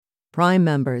Prime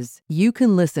members, you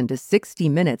can listen to 60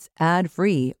 Minutes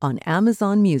ad-free on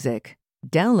Amazon Music.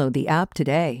 Download the app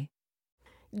today.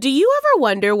 Do you ever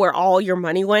wonder where all your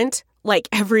money went? Like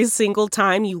every single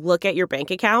time you look at your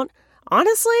bank account?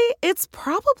 Honestly, it's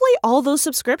probably all those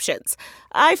subscriptions.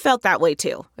 I felt that way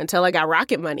too, until I got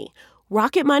Rocket Money.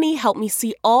 Rocket Money helped me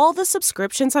see all the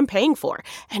subscriptions I'm paying for,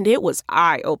 and it was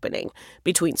eye-opening.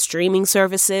 Between streaming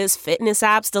services, fitness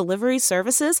apps, delivery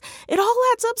services, it all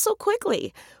adds up so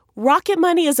quickly. Rocket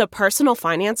Money is a personal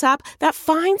finance app that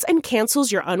finds and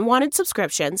cancels your unwanted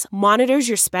subscriptions, monitors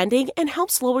your spending, and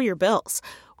helps lower your bills.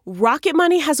 Rocket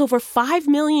Money has over 5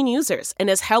 million users and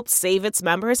has helped save its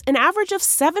members an average of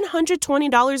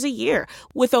 $720 a year,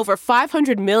 with over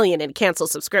 500 million in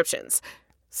canceled subscriptions.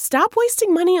 Stop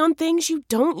wasting money on things you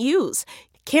don't use.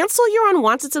 Cancel your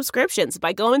unwanted subscriptions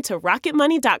by going to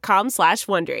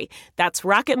rocketmoney.com/Wondery. That's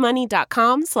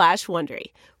rocketmoney.com/Wondery.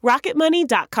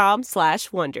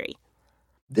 rocketmoney.com/Wondery.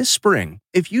 This spring,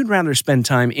 if you'd rather spend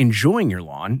time enjoying your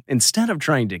lawn instead of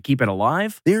trying to keep it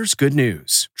alive, there's good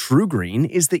news. True Green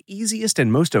is the easiest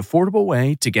and most affordable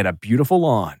way to get a beautiful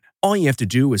lawn. All you have to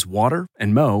do is water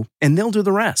and mow, and they'll do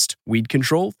the rest. Weed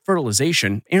control,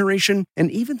 fertilization, aeration,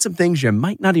 and even some things you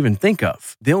might not even think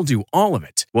of. They'll do all of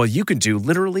it, while you can do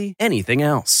literally anything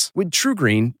else. With True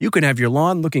Green, you can have your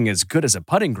lawn looking as good as a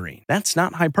putting green. That's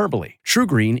not hyperbole. True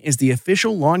Green is the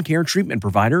official lawn care treatment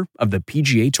provider of the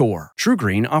PGA Tour. True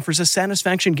Green offers a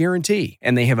satisfaction guarantee,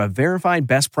 and they have a verified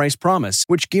best price promise,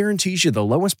 which guarantees you the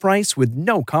lowest price with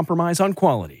no compromise on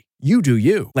quality. You do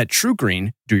you. Let True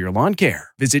Green do your lawn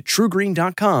care. Visit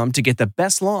TrueGreen.com to get the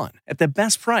best lawn at the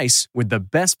best price with the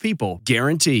best people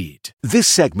guaranteed. This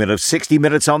segment of 60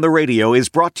 Minutes on the Radio is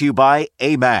brought to you by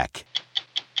AMAC.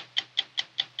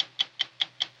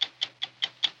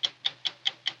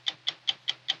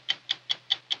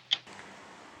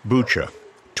 Bucha,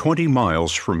 20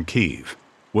 miles from Kyiv,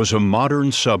 was a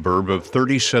modern suburb of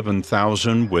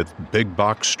 37,000 with big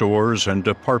box stores and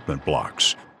apartment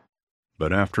blocks.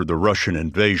 But after the Russian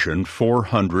invasion,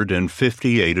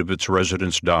 458 of its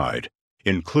residents died,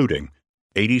 including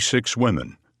 86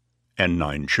 women and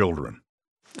 9 children.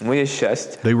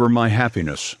 They were my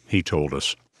happiness, he told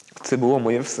us. They were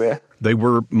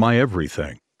my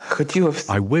everything.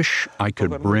 I wish I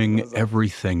could bring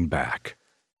everything back.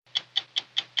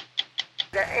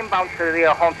 Inbound to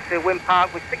the home to Wind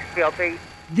Park with 6 PLB.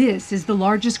 This is the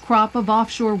largest crop of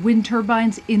offshore wind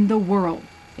turbines in the world,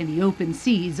 in the open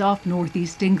seas off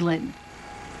northeast England.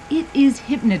 It is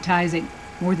hypnotizing.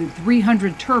 More than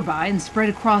 300 turbines spread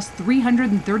across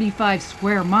 335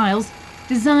 square miles,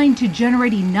 designed to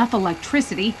generate enough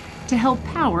electricity to help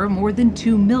power more than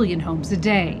 2 million homes a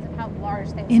day.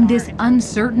 In this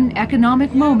uncertain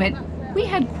economic moment, we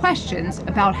had questions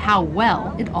about how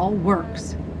well it all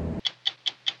works.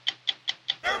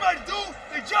 Everybody do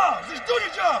their jobs. Just do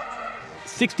your job.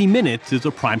 60 Minutes is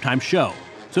a primetime show,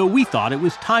 so we thought it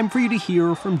was time for you to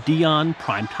hear from Deion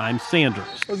Primetime Sanders.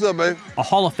 What's up, babe? A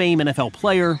Hall of Fame NFL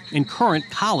player and current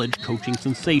college coaching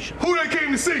sensation. Who they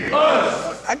came to see?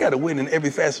 Us! I got to win in every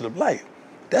facet of life.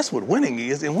 That's what winning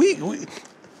is, and we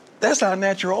that's our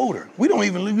natural odor. We don't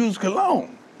even use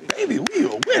cologne. Baby, we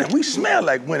are winning. We smell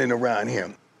like winning around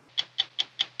here.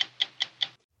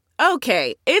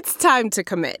 Okay, it's time to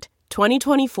commit.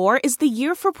 2024 is the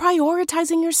year for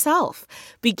prioritizing yourself.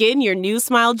 Begin your new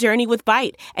smile journey with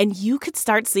Byte, and you could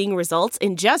start seeing results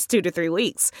in just 2 to 3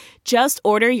 weeks. Just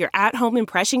order your at-home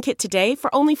impression kit today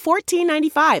for only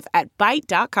 $14.95 at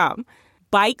Byte.com.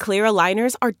 Byte clear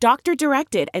aligners are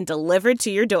doctor-directed and delivered to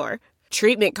your door.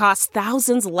 Treatment costs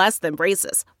thousands less than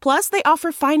braces. Plus, they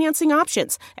offer financing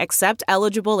options, accept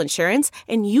eligible insurance,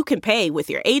 and you can pay with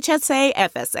your HSA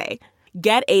FSA.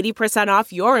 Get 80%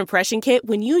 off your impression kit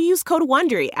when you use code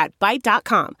WONDERY at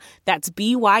Byte.com. That's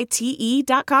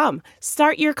BYTE.com.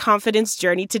 Start your confidence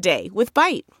journey today with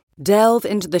Byte. Delve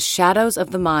into the shadows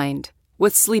of the mind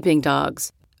with Sleeping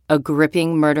Dogs, a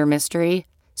gripping murder mystery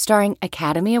starring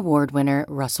Academy Award winner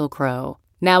Russell Crowe.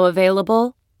 Now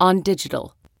available on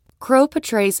digital. Crowe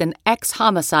portrays an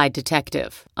ex-homicide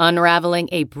detective unraveling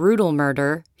a brutal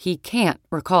murder he can't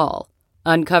recall.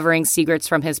 Uncovering secrets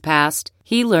from his past,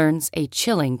 he learns a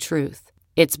chilling truth.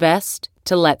 It's best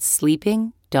to let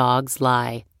sleeping dogs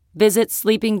lie. Visit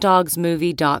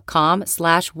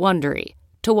sleepingdogsmovie.com/Wondery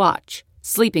to watch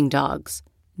Sleeping Dogs,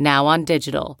 now on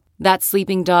digital. That's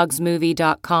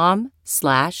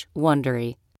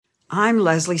sleepingdogsmovie.com/Wondery. I'm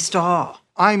Leslie Stahl.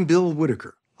 I'm Bill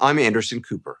Whitaker. I'm Anderson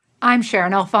Cooper. I'm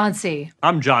Sharon Alfonsi.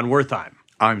 I'm John Wertheim.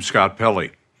 I'm Scott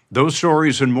Pelley. Those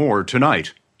stories and more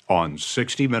tonight on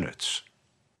 60 Minutes.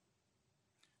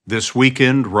 This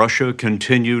weekend, Russia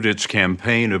continued its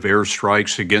campaign of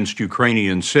airstrikes against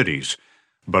Ukrainian cities,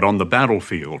 but on the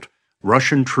battlefield,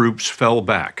 Russian troops fell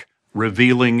back,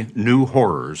 revealing new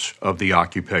horrors of the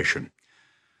occupation.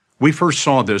 We first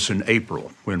saw this in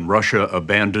April when Russia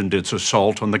abandoned its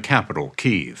assault on the capital,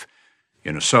 Kyiv.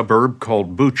 In a suburb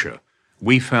called Bucha,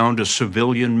 we found a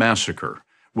civilian massacre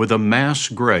with a mass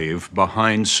grave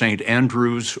behind St.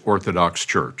 Andrew's Orthodox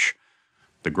Church.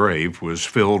 The grave was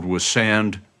filled with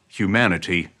sand,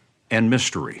 humanity, and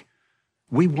mystery.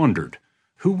 We wondered,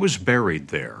 who was buried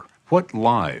there? What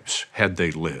lives had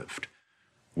they lived?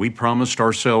 We promised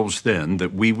ourselves then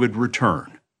that we would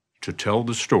return to tell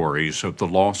the stories of the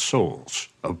lost souls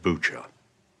of Bucha.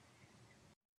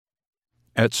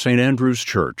 At St. Andrew's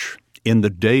Church, in the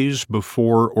days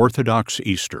before Orthodox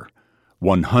Easter,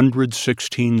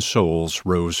 116 souls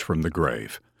rose from the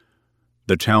grave.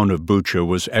 The town of Bucha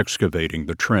was excavating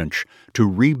the trench to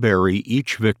rebury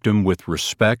each victim with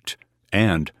respect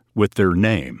and with their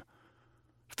name.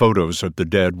 Photos of the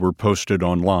dead were posted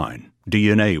online,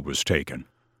 DNA was taken,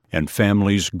 and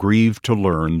families grieved to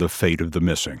learn the fate of the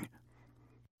missing.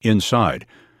 Inside,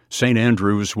 St.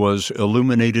 Andrew's was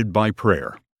illuminated by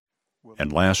prayer,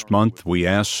 and last month we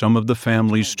asked some of the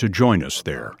families to join us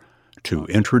there to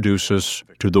introduce us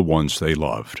to the ones they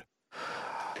loved.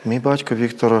 My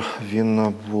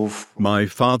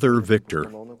father,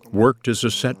 Victor, worked as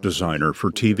a set designer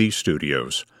for TV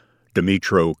studios,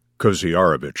 Dmytro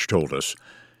Koziarovich told us.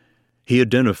 He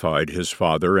identified his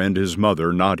father and his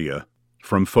mother, Nadia,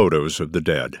 from photos of the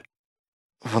dead.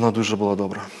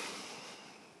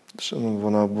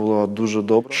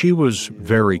 She was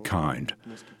very kind,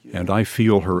 and I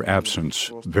feel her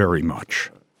absence very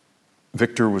much.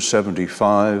 Victor was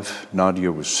 75,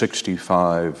 Nadia was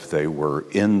 65. They were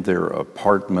in their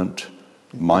apartment,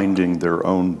 minding their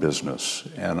own business,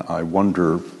 and I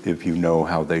wonder if you know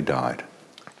how they died.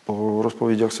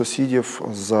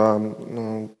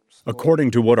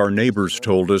 According to what our neighbors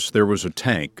told us, there was a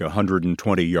tank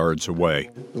 120 yards away.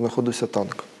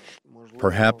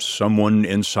 Perhaps someone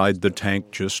inside the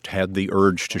tank just had the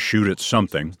urge to shoot at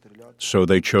something, so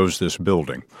they chose this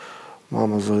building.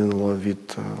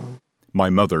 My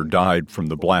mother died from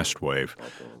the blast wave.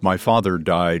 My father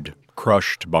died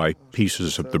crushed by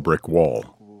pieces of the brick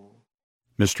wall.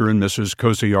 Mr. and Mrs.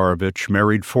 Koziarovich,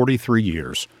 married 43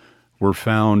 years, were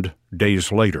found days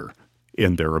later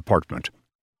in their apartment.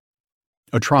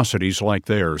 Atrocities like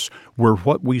theirs were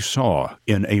what we saw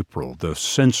in April, the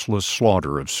senseless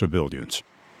slaughter of civilians.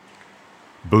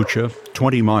 Bucha,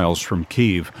 20 miles from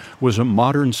Kyiv, was a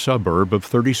modern suburb of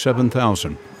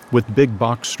 37,000 with big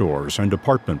box stores and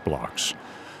apartment blocks.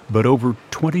 But over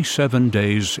 27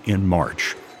 days in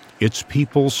March, its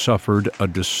people suffered a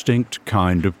distinct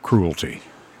kind of cruelty,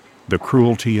 the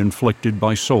cruelty inflicted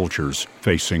by soldiers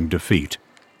facing defeat.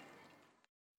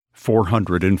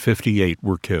 458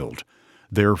 were killed,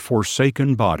 their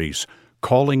forsaken bodies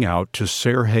calling out to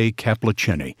Serhei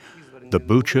Kaplachiny, the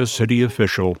Bucha city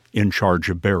official in charge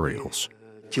of burials.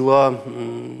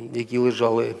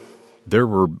 There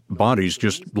were bodies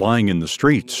just lying in the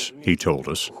streets, he told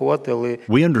us.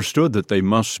 We understood that they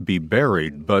must be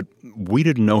buried, but we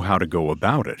didn't know how to go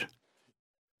about it.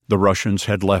 The Russians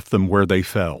had left them where they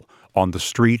fell, on the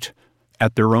street,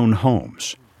 at their own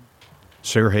homes.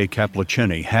 Serhei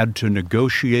Kaplachiny had to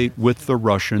negotiate with the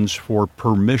Russians for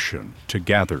permission to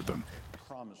gather them.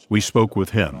 We spoke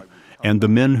with him and the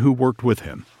men who worked with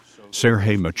him,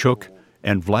 Serhei Machuk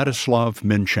and Vladislav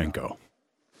Minchenko.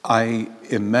 I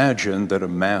imagine that a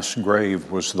mass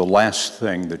grave was the last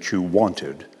thing that you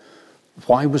wanted.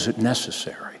 Why was it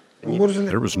necessary?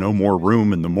 There was no more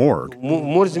room in the morgue.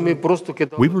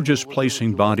 We were just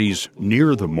placing bodies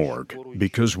near the morgue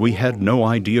because we had no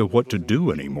idea what to do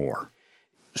anymore.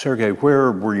 Sergei,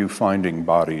 where were you finding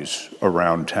bodies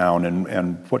around town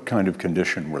and what kind of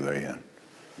condition were they in?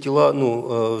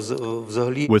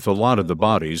 With a lot of the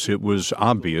bodies, it was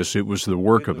obvious it was the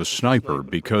work of a sniper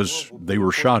because they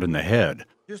were shot in the head.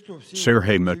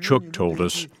 Serhei Machuk told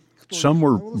us some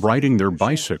were riding their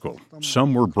bicycle,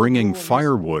 some were bringing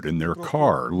firewood in their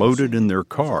car, loaded in their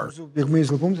car.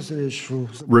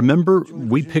 Remember,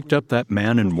 we picked up that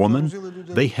man and woman?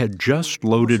 They had just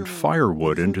loaded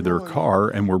firewood into their car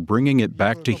and were bringing it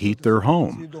back to heat their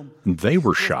home. They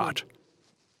were shot.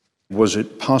 Was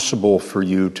it possible for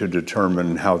you to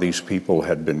determine how these people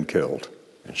had been killed?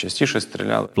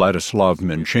 Vladislav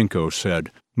Minchenko said,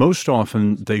 most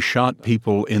often they shot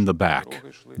people in the back.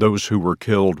 Those who were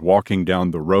killed walking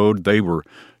down the road, they were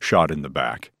shot in the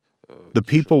back. The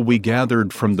people we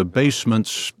gathered from the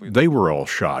basements, they were all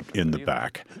shot in the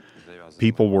back.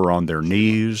 People were on their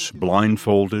knees,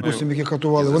 blindfolded.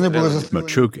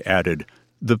 Machuk added,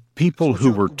 the people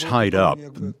who were tied up,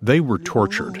 they were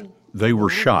tortured. They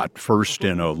were shot first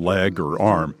in a leg or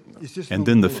arm, and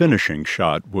then the finishing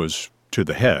shot was to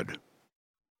the head.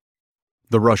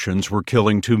 The Russians were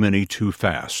killing too many too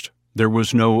fast. There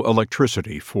was no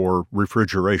electricity for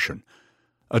refrigeration.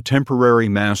 A temporary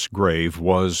mass grave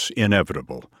was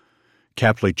inevitable.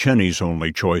 Kaplycheni's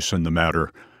only choice in the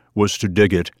matter was to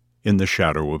dig it in the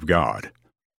shadow of God.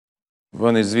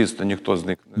 None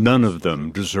of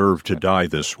them deserved to die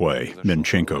this way,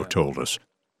 Minchenko told us.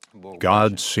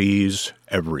 God sees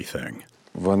everything.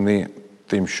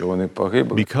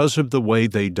 Because of the way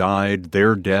they died,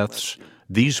 their deaths,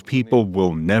 these people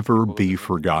will never be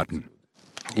forgotten.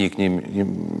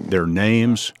 Their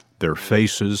names, their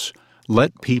faces,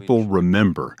 let people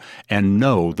remember and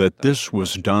know that this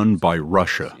was done by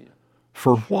Russia.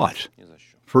 For what?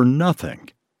 For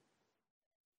nothing.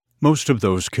 Most of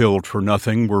those killed for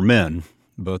nothing were men,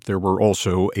 but there were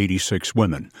also 86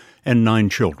 women and 9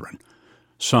 children.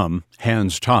 Some,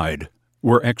 hands tied,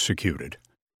 were executed.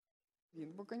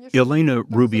 Elena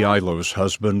Rubiailo's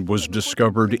husband was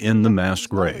discovered in the mass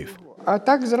grave.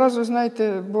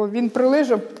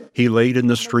 He laid in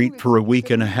the street for a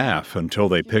week and a half until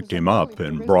they picked him up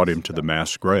and brought him to the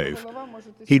mass grave.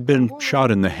 He'd been shot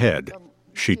in the head,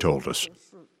 she told us.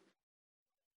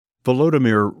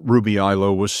 Volodymyr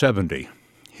Rubiailo was 70.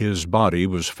 His body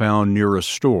was found near a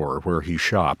store where he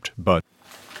shopped, but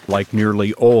like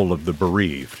nearly all of the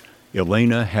bereaved,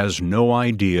 Elena has no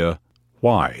idea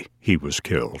why he was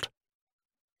killed.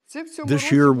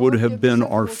 This year would have been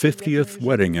our 50th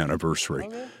wedding anniversary,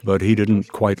 but he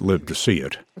didn't quite live to see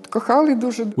it.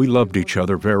 We loved each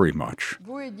other very much.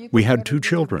 We had 2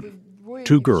 children,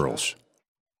 2 girls.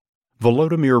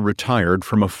 Volodymyr retired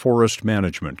from a forest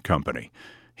management company.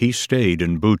 He stayed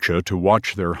in Bucha to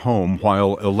watch their home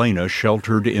while Elena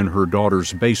sheltered in her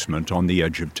daughter's basement on the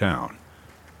edge of town.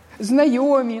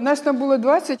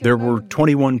 There were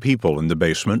 21 people in the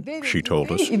basement, she told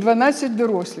us.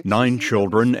 9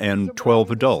 children and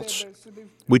 12 adults.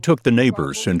 We took the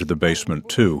neighbors into the basement,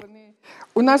 too.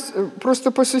 One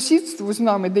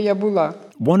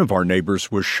of our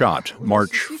neighbors was shot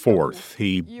March 4th.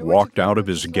 He walked out of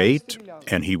his gate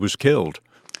and he was killed.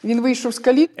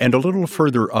 And a little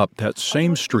further up that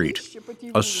same street,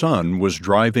 a son was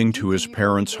driving to his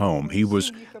parents' home. He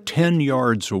was 10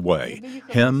 yards away,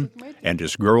 him and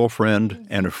his girlfriend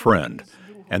and a friend,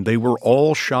 and they were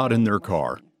all shot in their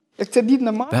car.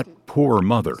 That poor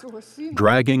mother,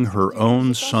 dragging her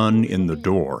own son in the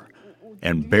door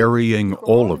and burying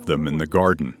all of them in the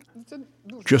garden.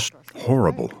 Just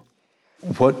horrible.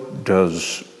 What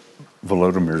does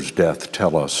Volodymyr's death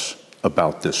tell us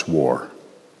about this war?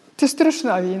 This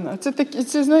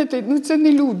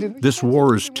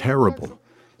war is terrible.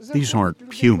 These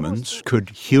aren't humans. Could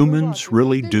humans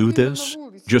really do this?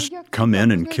 Just come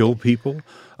in and kill people?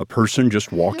 A person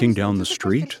just walking down the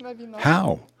street?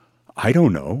 How? I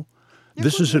don't know.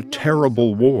 This is a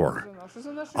terrible war.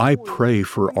 I pray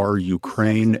for our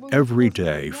Ukraine every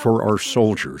day, for our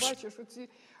soldiers.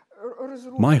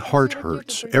 My heart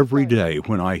hurts every day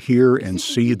when I hear and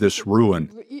see this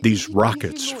ruin, these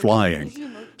rockets flying.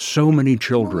 So many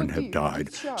children have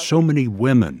died, so many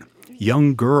women,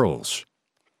 young girls.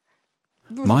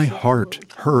 My heart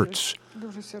hurts.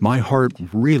 My heart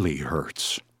really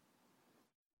hurts.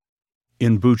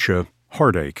 In Bucha,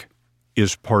 heartache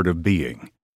is part of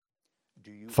being.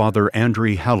 Father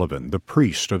Andriy Halavin, the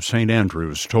priest of St.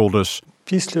 Andrew's, told us,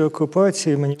 since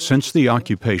the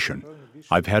occupation,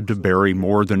 I've had to bury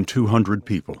more than 200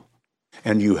 people.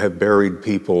 And you have buried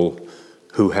people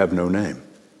who have no name.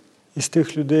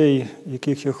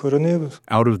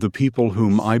 Out of the people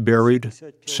whom I buried,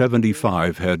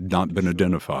 75 had not been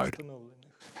identified.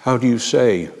 How do you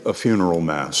say a funeral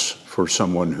mass for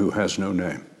someone who has no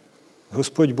name?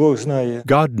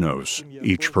 God knows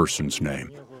each person's name.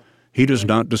 He does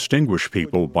not distinguish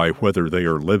people by whether they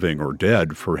are living or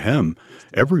dead. For him,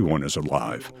 everyone is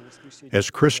alive. As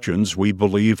Christians, we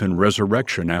believe in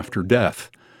resurrection after death.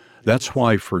 That's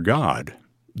why, for God,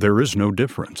 there is no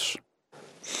difference.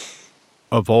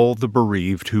 Of all the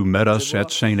bereaved who met us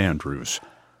at St. Andrew's,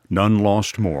 none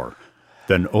lost more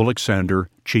than Oleksandr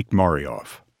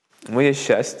Chikmaryov.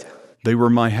 They were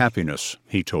my happiness,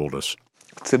 he told us.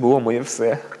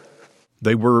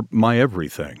 They were my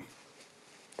everything.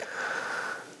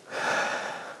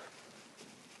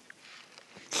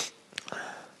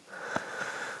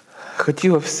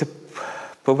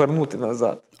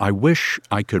 I wish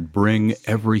I could bring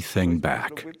everything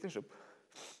back.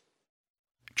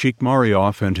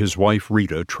 Chikmaryov and his wife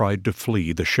Rita tried to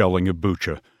flee the shelling of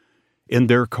Bucha. In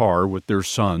their car with their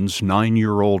sons,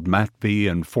 9-year-old Matvey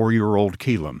and 4-year-old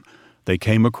Keelam, they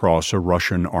came across a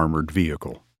Russian armored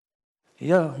vehicle. We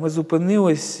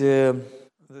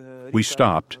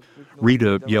stopped.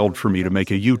 Rita yelled for me to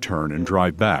make a U-turn and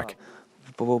drive back.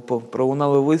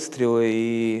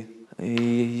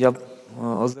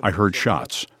 I heard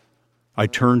shots. I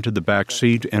turned to the back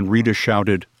seat and Rita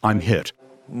shouted, "I'm hit."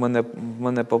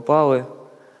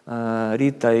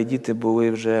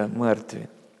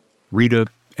 Rita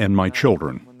and my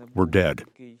children were dead.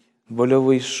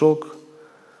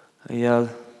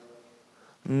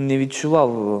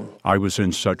 I was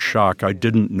in such shock I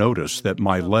didn't notice that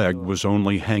my leg was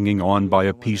only hanging on by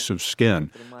a piece of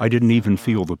skin. I didn't even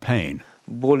feel the pain.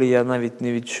 I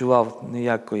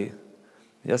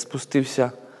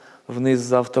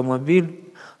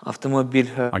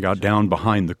got down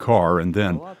behind the car and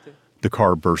then the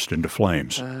car burst into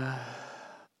flames.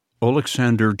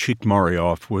 Oleksandr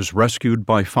Chikmaryov was rescued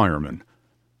by firemen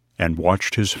and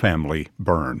watched his family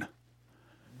burn.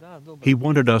 He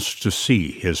wanted us to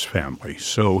see his family,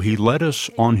 so he led us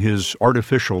on his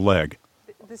artificial leg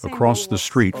across the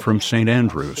street from St.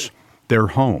 Andrews. Their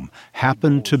home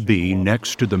happened to be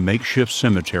next to the makeshift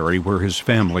cemetery where his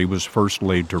family was first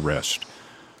laid to rest.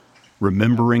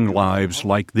 Remembering lives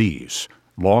like these,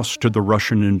 lost to the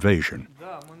Russian invasion,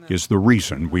 is the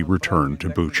reason we returned to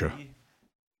Bucha.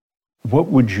 What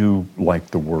would you like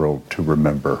the world to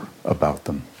remember about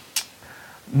them?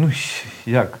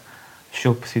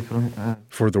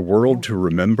 For the world to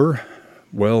remember?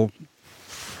 Well,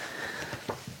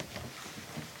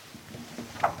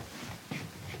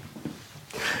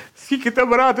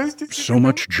 so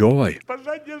much joy,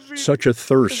 such a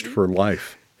thirst for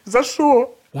life.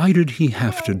 Why did he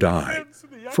have to die?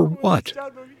 For what?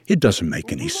 It doesn't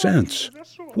make any sense.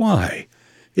 Why?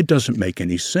 It doesn't make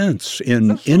any sense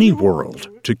in any world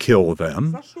to kill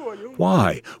them.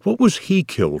 Why? What was he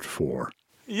killed for?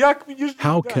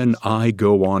 How can I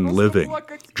go on living?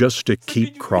 Just to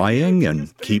keep crying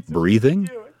and keep breathing?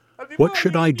 What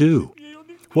should I do?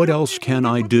 What else can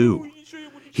I do?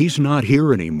 He's not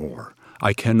here anymore.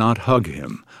 I cannot hug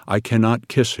him. I cannot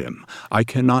kiss him. I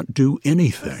cannot do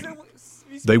anything.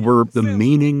 They were the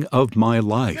meaning of my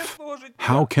life.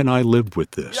 How can I live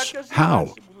with this?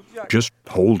 How? Just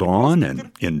hold on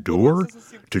and endure?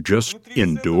 To just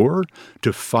endure?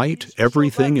 To fight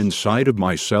everything inside of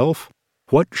myself?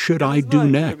 What should I do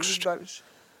next?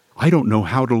 I don't know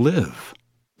how to live.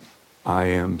 I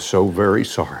am so very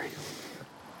sorry.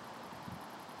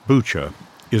 Bucha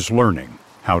is learning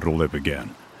how to live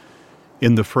again.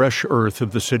 In the fresh earth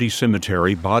of the city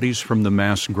cemetery, bodies from the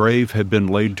mass grave have been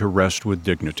laid to rest with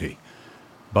dignity.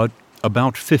 But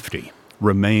about 50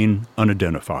 remain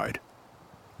unidentified.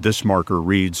 This marker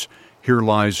reads, "Here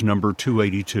lies number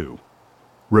 282.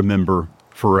 Remember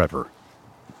forever."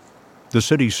 The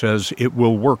city says it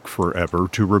will work forever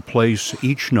to replace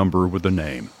each number with a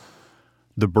name.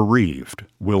 The bereaved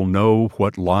will know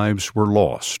what lives were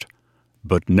lost,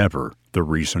 but never the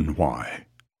reason why.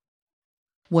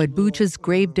 What Bucha's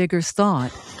gravediggers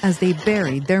thought as they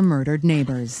buried their murdered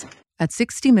neighbors at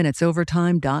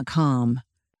 60minutesovertime.com.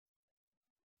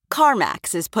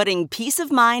 CarMax is putting peace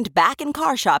of mind back in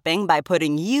car shopping by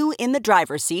putting you in the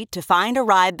driver's seat to find a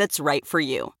ride that's right for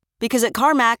you. Because at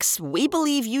CarMax, we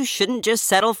believe you shouldn't just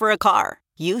settle for a car.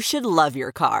 You should love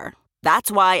your car.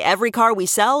 That's why every car we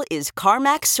sell is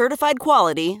CarMax certified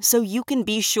quality, so you can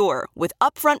be sure with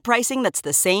upfront pricing that's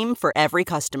the same for every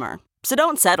customer. So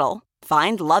don't settle.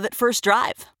 Find love at first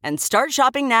drive and start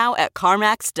shopping now at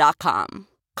CarMax.com.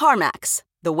 CarMax,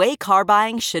 the way car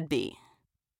buying should be.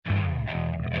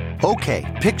 Okay,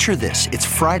 picture this. It's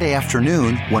Friday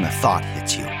afternoon when a thought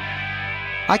hits you.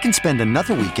 I can spend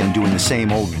another weekend doing the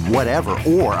same old whatever,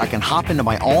 or I can hop into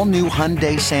my all-new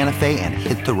Hyundai Santa Fe and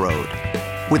hit the road.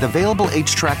 With available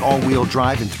H-Track all-wheel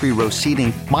drive and 3-row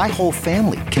seating, my whole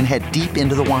family can head deep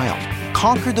into the wild.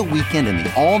 Conquer the weekend in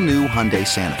the all-new Hyundai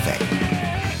Santa Fe.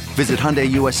 Visit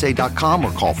HyundaiUSA.com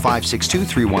or call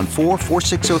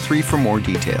 562-314-4603 for more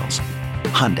details.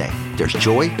 Hyundai, there's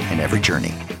joy in every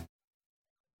journey.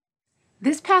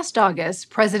 This past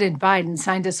August, President Biden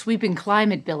signed a sweeping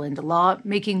climate bill into law,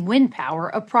 making wind power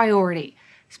a priority,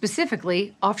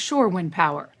 specifically offshore wind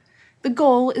power. The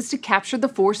goal is to capture the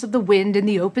force of the wind in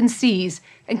the open seas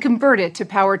and convert it to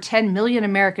power 10 million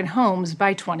American homes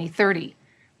by 2030.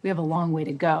 We have a long way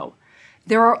to go.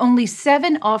 There are only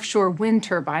 7 offshore wind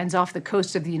turbines off the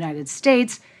coast of the United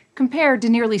States, compared to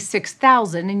nearly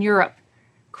 6,000 in Europe.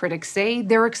 Critics say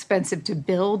they're expensive to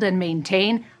build and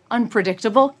maintain,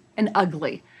 unpredictable, and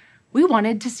ugly. We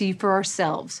wanted to see for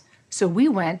ourselves, so we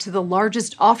went to the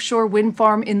largest offshore wind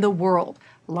farm in the world,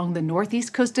 along the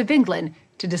northeast coast of England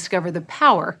to discover the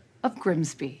power of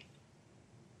Grimsby.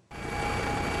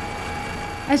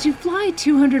 As you fly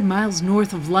 200 miles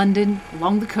north of London,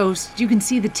 along the coast, you can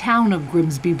see the town of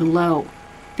Grimsby below.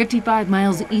 55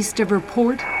 miles east of her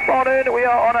port. Morning, we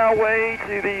are on our way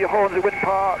to the Hornsey Wind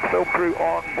Park, film crew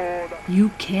on board. You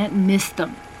can't miss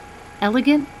them.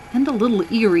 Elegant and a little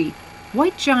eerie,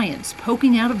 white giants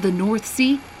poking out of the North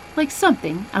Sea like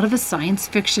something out of a science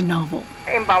fiction novel.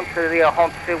 Inbound to the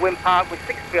Hornsey Wind Park with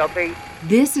 6 PLB.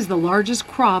 This is the largest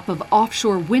crop of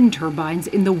offshore wind turbines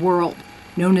in the world,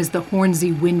 known as the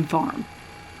Hornsey Wind Farm.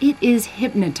 It is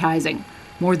hypnotizing.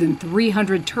 More than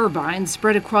 300 turbines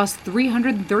spread across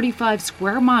 335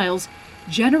 square miles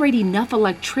generate enough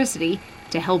electricity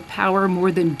to help power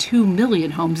more than 2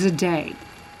 million homes a day.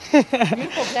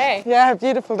 Beautiful day. Yeah,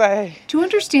 beautiful day. To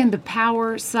understand the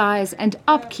power, size, and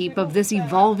upkeep of this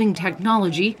evolving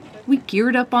technology, we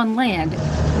geared up on land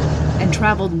and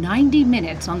traveled 90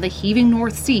 minutes on the heaving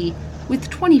North Sea with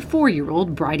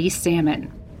 24-year-old Bridie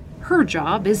Salmon. Her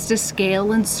job is to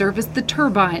scale and service the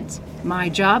turbines. My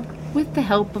job, with the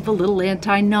help of a little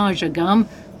anti-nausea gum,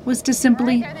 was to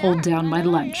simply hold down my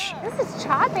lunch. This is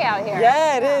choppy out here.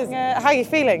 Yeah, it is. How are you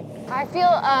feeling? I feel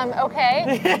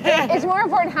okay. It's more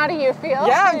important, how do you feel?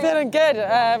 Yeah, I'm feeling good.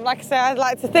 Like I say, I'd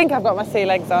like to think I've got my sea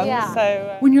legs on. Yeah.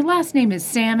 So, When your last name is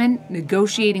Salmon,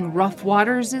 negotiating rough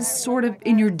waters is sort of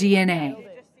in your DNA.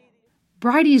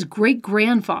 Bridie's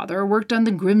great-grandfather worked on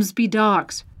the Grimsby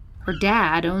docks. Her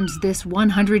dad owns this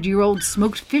 100-year-old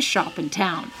smoked fish shop in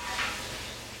town.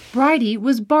 Bridie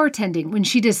was bartending when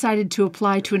she decided to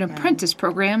apply to an apprentice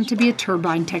program to be a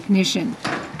turbine technician.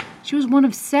 She was one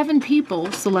of 7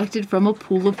 people selected from a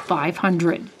pool of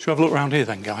 500. Shall we have a look around here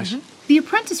then, guys? The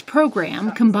apprentice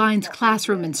program combines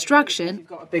classroom instruction,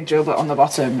 got a big drill bit on the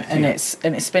bottom and it's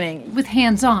spinning, with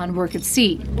hands-on work at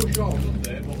sea.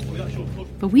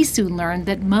 But we soon learned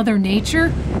that Mother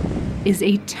Nature is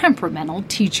a temperamental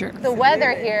teacher. The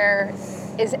weather here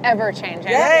is ever-changing.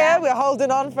 Yeah, we're holding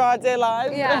on for our dear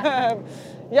lives. Yeah.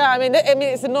 Yeah, I mean,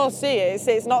 it's the North Sea.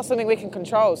 It's not something we can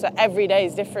control, so every day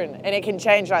is different, and it can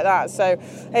change like that. So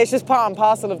it's just part and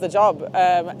parcel of the job.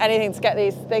 Anything to get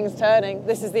these things turning.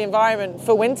 This is the environment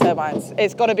for wind turbines.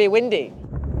 It's got to be windy.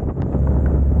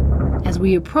 As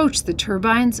we approached the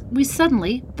turbines, we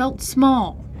suddenly felt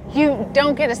small. You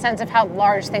don't get a sense of how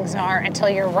large things are until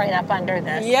you're right up under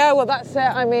this. Yeah, well, that's it.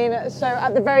 I mean, so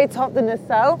at the very top, the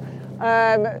nacelle,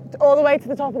 all the way to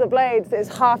the top of the blades is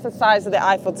half the size of the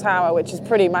Eiffel Tower, which is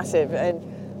pretty massive.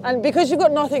 And because you've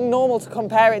got nothing normal to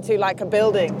compare it to, like a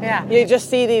building, you just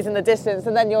see these in the distance,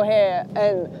 and then you're here,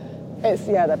 and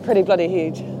they're pretty bloody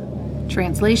huge.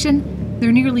 Translation,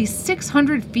 they're nearly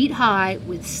 600 feet high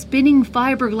with spinning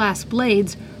fiberglass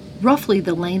blades, roughly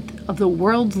the length of the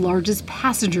world's largest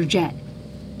passenger jet.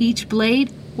 Each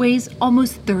blade weighs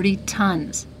almost 30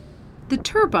 tons. The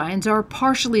turbines are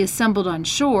partially assembled on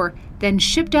shore, then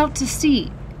shipped out to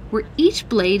sea, where each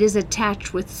blade is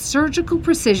attached with surgical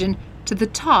precision to the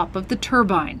top of the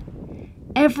turbine.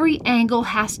 Every angle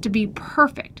has to be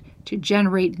perfect to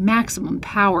generate maximum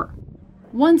power.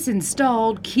 Once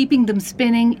installed, keeping them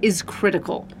spinning is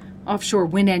critical. Offshore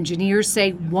wind engineers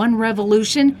say one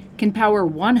revolution can power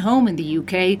one home in the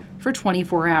UK for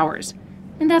 24 hours.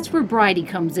 And that's where Bridie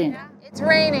comes in. It's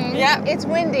raining. Yeah. It's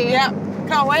windy. Yeah.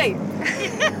 Can't wait.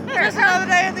 Just another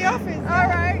day in the office. All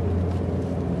right.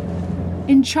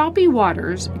 In choppy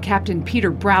waters, Captain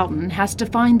Peter Broughton has to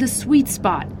find the sweet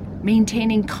spot,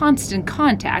 maintaining constant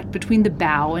contact between the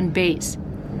bow and base.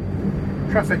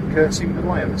 Traffic seemed to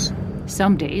lie on us.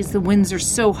 Some days the winds are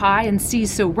so high and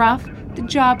seas so rough, the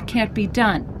job can't be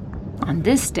done. On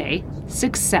this day,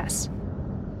 success.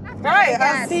 Right,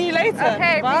 I'll see you later.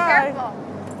 Okay, bye. Be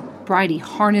careful. Bridie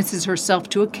harnesses herself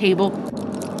to a cable.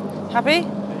 Happy?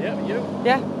 Yeah, you?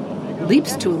 Yeah.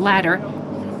 Leaps to a ladder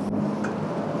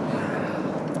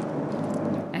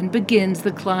and begins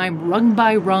the climb rung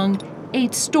by rung,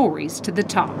 8 stories to the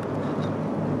top.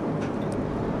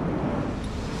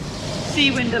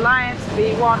 Seawind Alliance,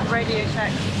 V1, radio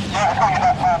check.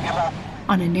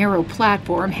 On a narrow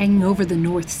platform hanging over the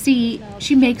North Sea,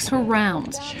 she makes her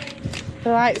rounds.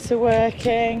 The lights are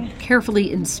working.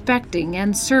 Carefully inspecting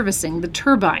and servicing the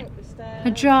turbine.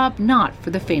 A job not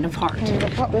for the faint of heart. I'm going to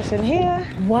pop this in here.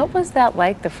 What was that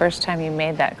like the first time you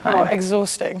made that climb? Oh,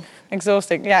 exhausting.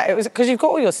 Exhausting, yeah. It was because you've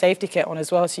got all your safety kit on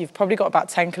as well, so you've probably got about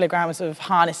 10 kilograms of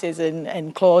harnesses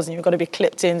and claws, and you've got to be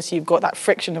clipped in, so you've got that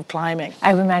friction of climbing.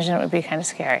 I would imagine it would be kind of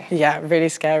scary. Yeah, really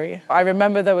scary. I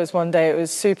remember there was one day, it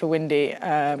was super windy,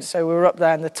 so we were up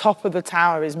there and the top of the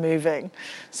tower is moving.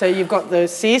 So you've got the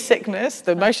seasickness,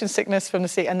 the motion sickness from the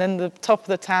sea, and then the top of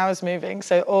the tower is moving.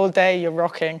 So all day you're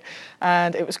rocking,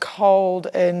 and it was cold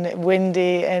and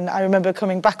windy, and I remember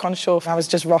coming back on shore and I was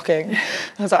just rocking.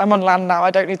 I was like, I'm on land now,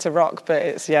 I don't need to rock, but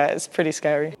it's pretty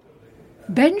scary.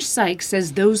 Benj Sykes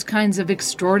says those kinds of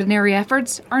extraordinary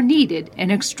efforts are needed in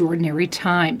extraordinary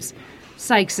times.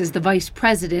 Sykes is the vice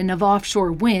president of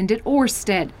offshore wind at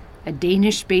Ørsted, a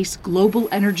Danish-based global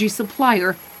energy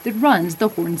supplier that runs the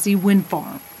Hornsea wind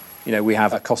farm. You know, we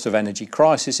have a cost of energy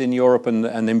crisis in Europe and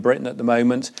in Britain at the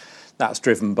moment. That's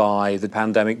driven by the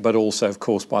pandemic, but also, of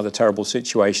course, by the terrible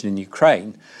situation in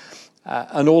Ukraine.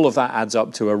 And all of that adds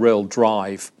up to a real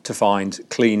drive to find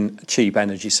clean, cheap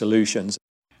energy solutions.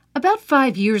 About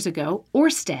 5 years ago,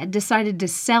 Ørsted decided to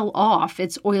sell off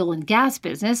its oil and gas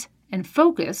business and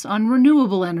focus on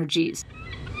renewable energies.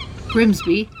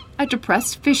 Grimsby, a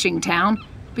depressed fishing town,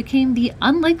 became the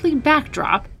unlikely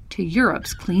backdrop to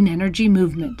Europe's clean energy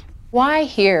movement. Why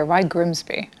here? Why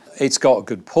Grimsby? It's got a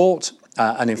good port,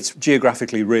 and it's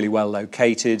geographically really well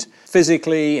located,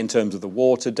 physically, in terms of the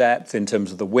water depth, in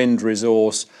terms of the wind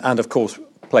resource, and of course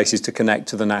places to connect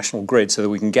to the national grid so that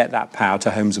we can get that power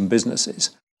to homes and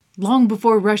businesses. Long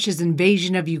before Russia's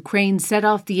invasion of Ukraine set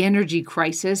off the energy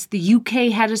crisis, the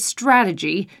UK had a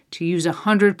strategy to use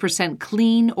 100%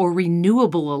 clean or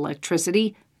renewable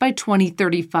electricity by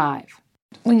 2035.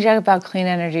 When you talk about clean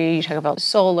energy, you talk about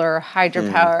solar,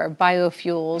 hydropower,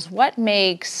 biofuels. What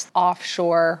makes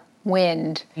offshore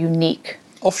wind unique?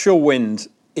 Offshore wind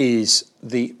is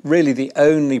really the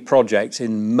only project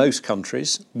in most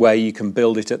countries where you can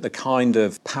build it at the kind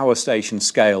of power station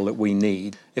scale that we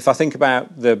need. If I think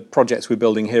about the projects we're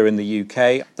building here in the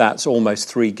UK, that's almost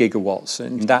 3 gigawatts,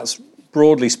 and that's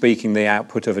broadly speaking the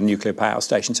output of a nuclear power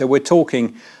station. So we're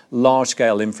talking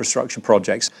large-scale infrastructure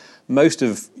projects. Most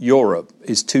of Europe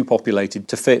is too populated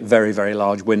to fit very, very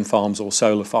large wind farms or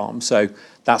solar farms, so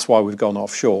that's why we've gone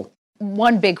offshore.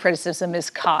 One big criticism is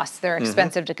costs. They're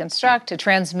expensive to construct, to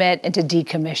transmit, and to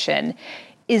decommission.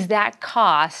 Is that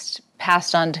cost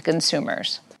passed on to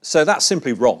consumers? So that's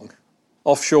simply wrong.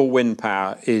 Offshore wind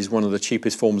power is one of the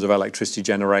cheapest forms of electricity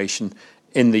generation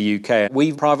in the UK.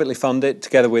 We privately fund it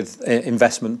together with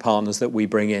investment partners that we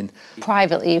bring in.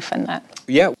 Privately you fund that?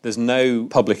 Yeah, there's no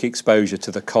public exposure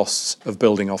to the costs of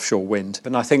building offshore wind.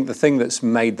 And I think the thing that's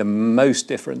made the most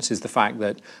difference is the fact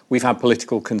that we've had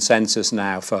political consensus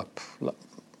now for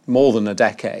more than a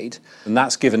decade, and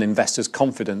that's given investors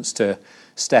confidence to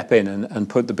step in and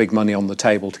put the big money on the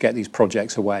table to get these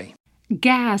projects away.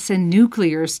 Gas and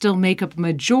nuclear still make up a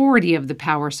majority of the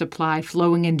power supply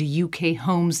flowing into UK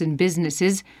homes and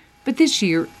businesses, but this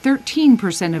year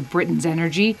 13% of Britain's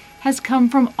energy has come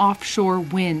from offshore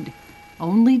wind.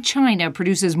 Only China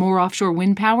produces more offshore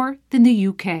wind power than the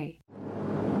UK.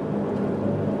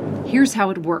 Here's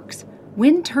how it works.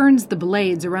 Wind turns the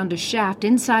blades around a shaft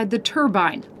inside the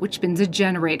turbine, which spins a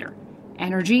generator.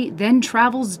 Energy then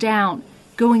travels down,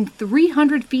 going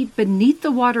 300 feet beneath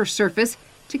the water surface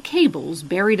to cables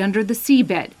buried under the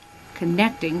seabed,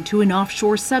 connecting to an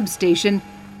offshore substation,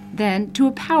 then to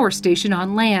a power station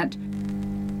on land,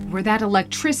 where that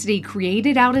electricity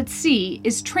created out at sea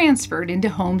is transferred into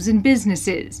homes and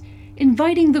businesses,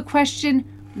 inviting the question,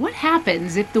 what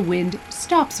happens if the wind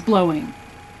stops blowing?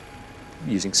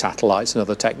 Using satellites and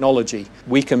other technology,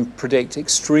 we can predict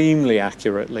extremely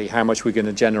accurately how much we're going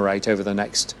to generate over the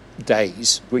next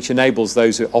days, which enables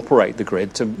those who operate the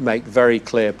grid to make very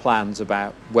clear plans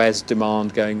about where's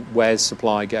demand going, where's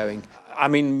supply going. I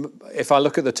mean, if I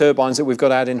look at the turbines that we've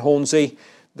got out in Hornsea,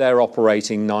 they're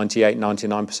operating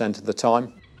 98-99% of the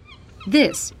time.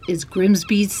 This is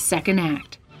Grimsby's second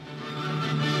act.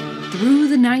 Through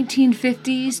the 1950s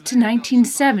to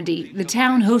 1970, the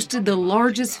town hosted the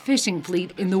largest fishing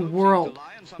fleet in the world,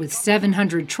 with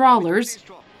 700 trawlers,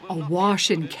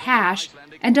 awash in cash,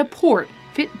 and a port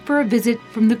fit for a visit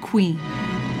from the Queen.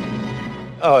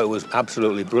 Oh, it was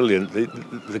absolutely brilliant.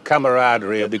 The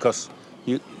camaraderie, because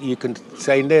you can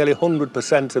say nearly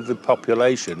 100% of the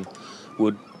population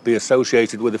would be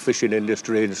associated with the fishing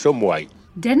industry in some way.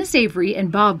 Dennis Avery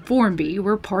and Bob Formby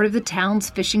were part of the town's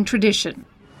fishing tradition.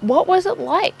 What was it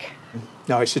like?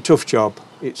 No, it's a tough job.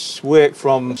 It's work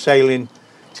from sailing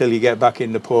till you get back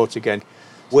in the port again.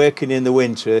 Working in the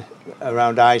winter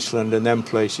around Iceland and them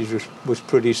places was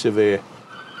pretty severe.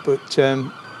 But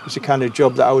it's the kind of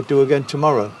job that I would do again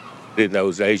tomorrow. In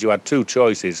those days, you had two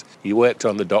choices. You worked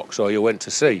on the docks or you went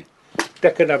to sea.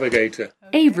 Decker Navigator.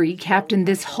 Avery captained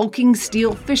this hulking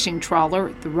steel fishing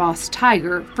trawler, the Ross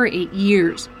Tiger, for 8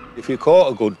 years. If you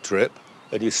caught a good trip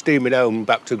and you're steaming home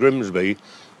back to Grimsby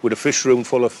with a fish room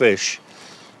full of fish,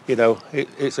 you know,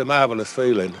 it's a marvellous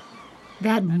feeling.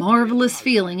 That marvelous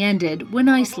feeling ended when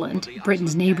Iceland,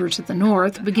 Britain's neighbor to the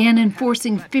north, began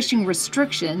enforcing fishing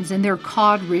restrictions in their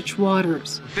cod-rich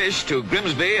waters. Fish to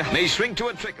Grimsby may shrink to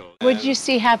a trickle. What did you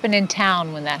see happen in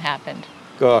town when that happened?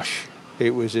 Gosh,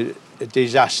 it was a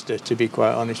disaster, to be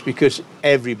quite honest, because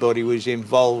everybody was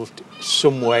involved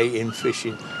some way in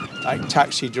fishing. Like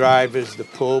taxi drivers, the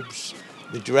pubs,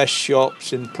 the dress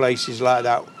shops and places like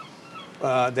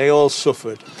that. They all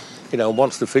suffered. You know,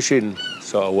 once the fishing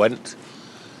sort of went,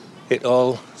 it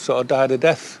all sort of died a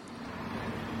death.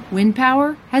 Wind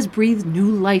power has breathed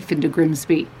new life into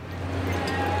Grimsby.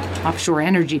 Offshore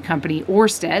energy company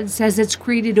Ørsted says it's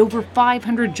created over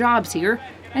 500 jobs here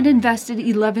and invested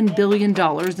 $11 billion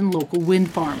in local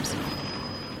wind farms.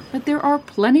 But there are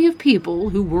plenty of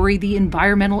people who worry the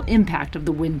environmental impact of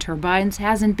the wind turbines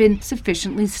hasn't been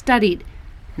sufficiently studied,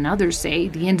 and others say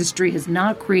the industry has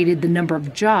not created the number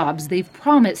of jobs they've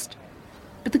promised.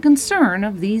 But the concern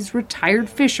of these retired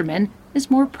fishermen is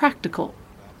more practical.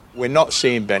 We're not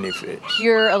seeing benefits.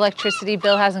 Your electricity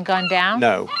bill hasn't gone down?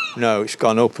 No, it's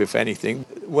gone up, if anything.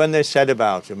 When they said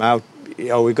about them, how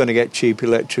we're going to get cheap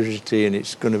electricity and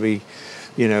it's going to be,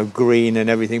 green and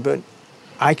everything, but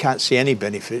I can't see any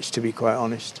benefits, to be quite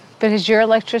honest. But has your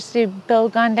electricity bill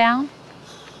gone down?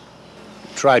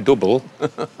 Try double.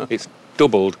 It's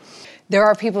doubled. There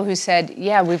are people who said,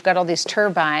 yeah, we've got all these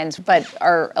turbines, but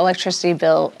our electricity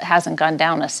bill hasn't gone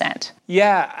down a cent.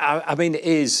 Yeah, I mean, it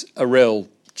is a real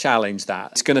challenge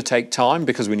that. It's going to take time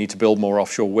because we need to build more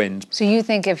offshore wind. So you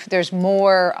think if there's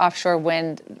more offshore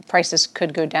wind, prices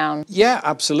could go down? Yeah,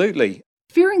 absolutely.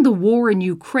 Fearing the war in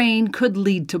Ukraine could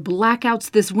lead to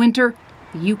blackouts this winter,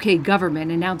 the UK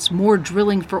government announced more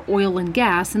drilling for oil and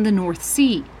gas in the North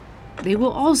Sea. They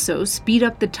will also speed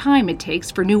up the time it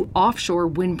takes for new offshore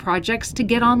wind projects to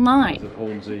get online.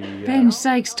 Ben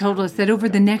Sykes told us that over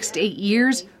the next 8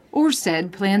 years,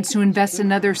 Ørsted plans to invest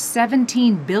another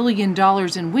 $17 billion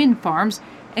in wind farms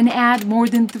and add more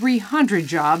than 300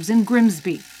 jobs in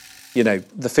Grimsby. You know,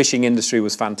 the fishing industry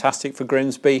was fantastic for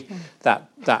Grimsby. That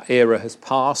era has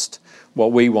passed.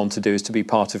 What we want to do is to be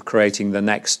part of creating the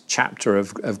next chapter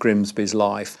of Grimsby's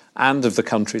life and of the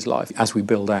country's life as we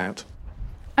build out.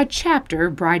 A chapter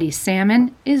Bridie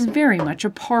Salmon is very much a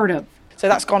part of. So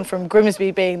that's gone from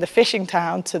Grimsby being the fishing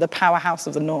town to the powerhouse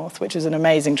of the north, which was an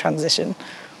amazing transition.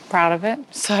 Proud of it?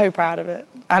 So proud of it.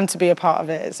 And to be a part of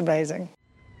it, it's amazing.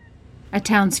 A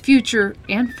town's future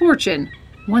and fortune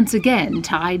once again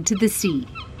tied to the sea.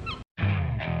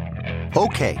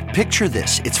 Okay, picture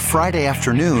this. It's Friday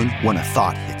afternoon when a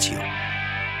thought hits you.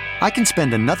 I can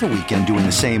spend another weekend doing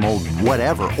the same old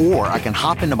whatever, or I can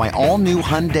hop into my all-new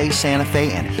Hyundai Santa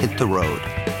Fe and hit the road.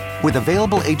 With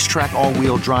available H-Track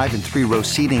all-wheel drive and 3-row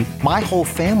seating, my whole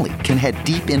family can head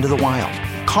deep into the wild.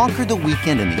 Conquer the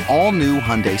weekend in the all-new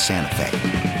Hyundai Santa Fe.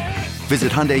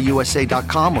 Visit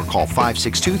HyundaiUSA.com or call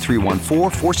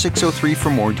 562-314-4603 for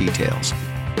more details.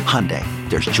 Hyundai,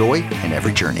 there's joy in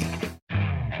every journey.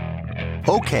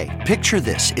 Okay, picture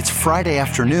this. It's Friday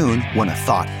afternoon when a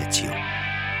thought hits you.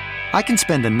 I can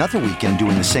spend another weekend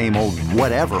doing the same old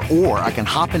whatever, or I can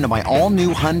hop into my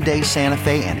all-new Hyundai Santa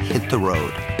Fe and hit the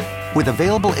road. With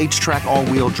available H-Track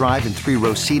all-wheel drive and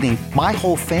 3-row seating, my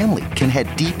whole family can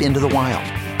head deep into the wild.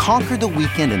 Conquer the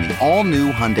weekend in the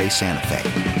all-new Hyundai Santa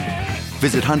Fe.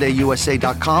 Visit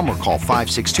HyundaiUSA.com or call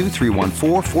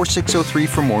 562-314-4603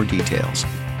 for more details.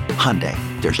 Hyundai,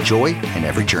 there's joy in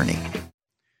every journey.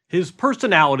 His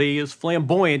personality is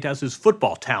flamboyant as his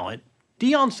football talent.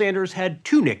 Deion Sanders had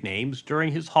 2 nicknames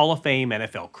during his Hall of Fame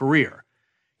NFL career.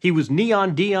 He was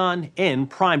Neon Deion and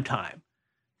Primetime.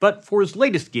 But for his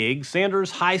latest gig,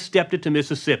 Sanders high-stepped it to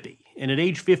Mississippi, and at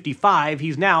age 55,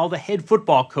 he's now the head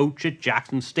football coach at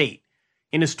Jackson State,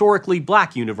 an historically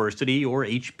black university, or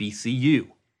HBCU.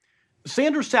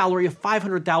 Sanders' salary of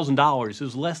 $500,000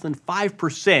 is less than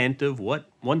 5% of what,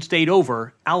 one state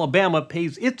over, Alabama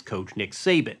pays its coach Nick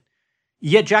Saban.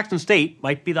 Yet Jackson State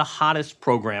might be the hottest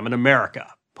program in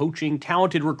America, poaching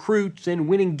talented recruits and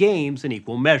winning games in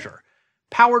equal measure.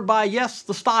 Powered by, yes,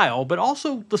 the style, but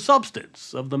also the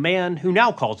substance of the man who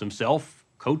now calls himself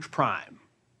Coach Prime.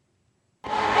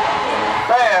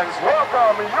 Fans,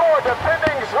 welcome your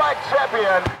defending SWAC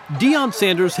champion. Deion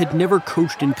Sanders had never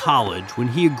coached in college when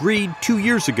he agreed 2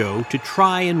 years ago to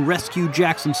try and rescue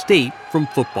Jackson State from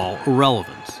football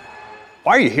irrelevance.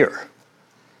 Why are you here?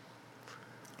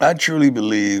 I truly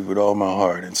believe with all my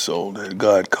heart and soul that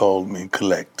God called me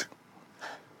collect.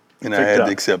 And I had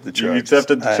to accept the charges. You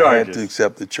accepted the charges. I had to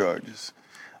accept the charges.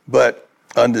 But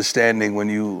understanding when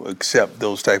you accept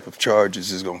those type of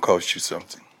charges is going to cost you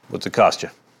something. What's it cost you?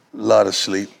 A lot of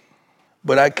sleep.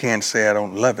 But I can't say I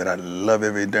don't love it. I love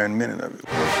every darn minute of it.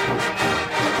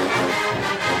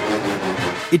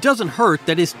 It doesn't hurt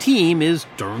that his team is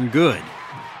darn good.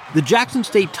 The Jackson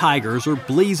State Tigers are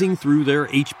blazing through their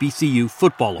HBCU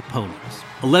football opponents.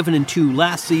 11-2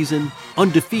 last season,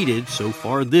 undefeated so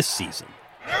far this season.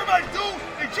 Everybody do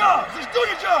their job. Just do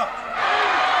your job.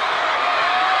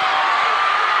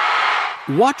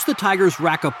 Watch the Tigers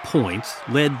rack up points,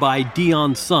 led by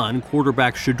Deion's son,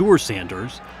 quarterback Shedeur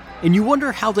Sanders, and you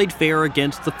wonder how they'd fare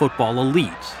against the football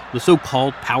elites, the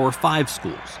so-called Power 5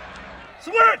 schools.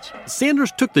 Switch!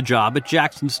 Sanders took the job at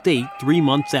Jackson State 3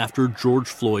 months after George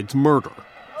Floyd's murder.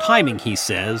 Timing, he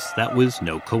says, that was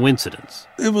no coincidence.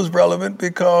 It was relevant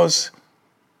because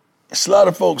a lot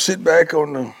of folks sit back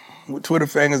with Twitter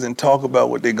fingers and talk about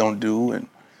what they're going to do,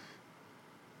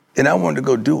 and I wanted to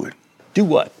go do it. Do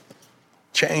what?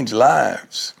 Change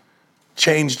lives,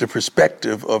 change the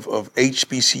perspective of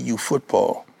HBCU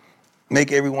football,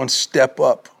 make everyone step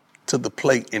up to the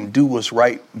plate and do what's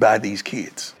right by these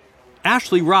kids.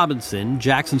 Ashley Robinson,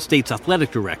 Jackson State's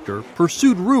athletic director,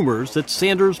 pursued rumors that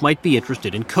Sanders might be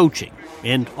interested in coaching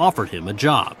and offered him a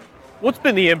job. What's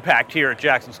been the impact here at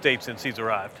Jackson State since he's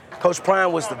arrived? Coach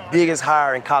Prime was the biggest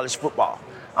hire in college football.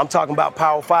 I'm talking about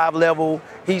Power 5 level.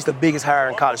 He's the biggest hire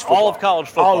in college football. All of college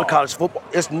football? All of college football.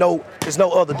 It's no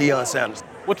other Deion Sanders.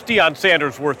 What's Deion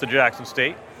Sanders worth to Jackson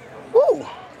State? Ooh,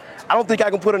 I don't think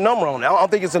I can put a number on it. I don't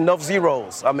think it's enough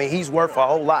zeros. I mean, he's worth a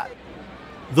whole lot.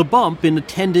 The bump in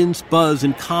attendance, buzz,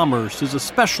 and commerce is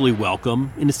especially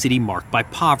welcome in a city marked by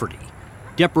poverty.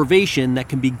 Deprivation that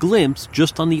can be glimpsed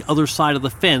just on the other side of the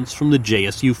fence from the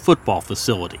JSU football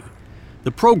facility.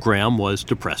 The program was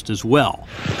depressed as well.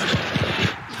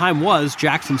 Time was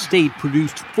Jackson State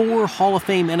produced 4 Hall of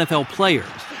Fame NFL players,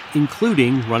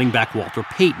 including running back Walter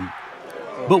Payton.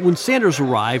 But when Sanders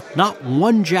arrived, not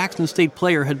one Jackson State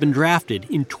player had been drafted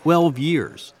in 12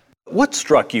 years. What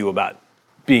struck you about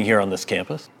being here on this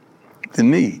campus? The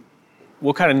need.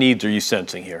 What kind of needs are you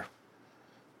sensing here?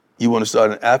 You want to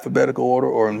start in alphabetical order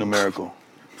or in numerical?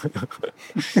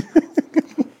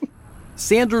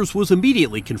 Sanders was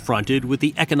immediately confronted with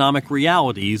the economic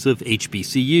realities of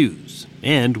HBCUs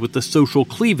and with the social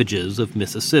cleavages of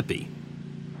Mississippi.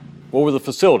 What were the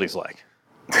facilities like?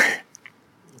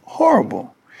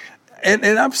 Horrible. And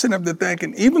I'm sitting up there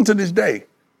thinking, even to this day,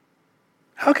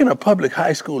 how can a public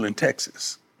high school in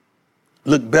Texas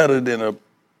look better than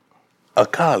a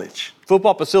college?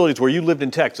 Football facilities where you lived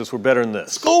in Texas were better than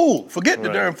this. School. Forget the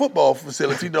darn football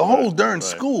facility, the whole darn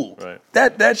school.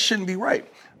 That shouldn't be right.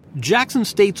 Jackson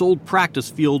State's old practice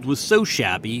field was so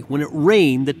shabby, when it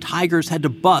rained, the Tigers had to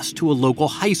bus to a local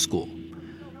high school.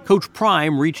 Coach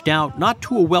Prime reached out not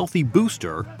to a wealthy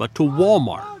booster, but to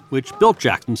Walmart, which built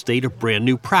Jackson State a brand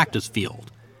new practice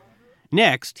field.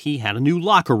 Next, he had a new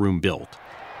locker room built.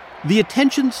 The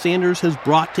attention Sanders has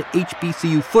brought to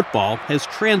HBCU football has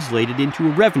translated into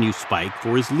a revenue spike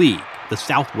for his league, the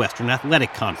Southwestern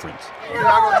Athletic Conference. Y'all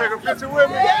gonna take a picture with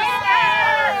me?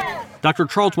 Dr.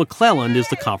 Charles McClelland is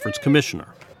the conference commissioner.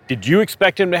 Did you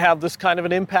expect him to have this kind of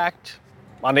an impact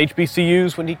on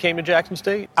HBCUs when he came to Jackson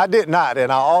State? I did not,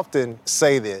 and I often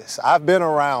say this. I've been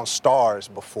around stars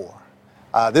before.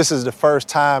 This is the first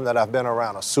time that I've been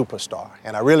around a superstar,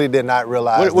 and I really did not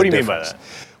realize What do the you mean by difference.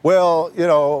 that? Well, you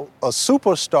know, a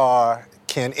superstar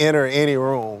can enter any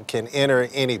room, can enter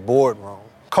any boardroom.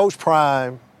 Coach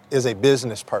Prime is a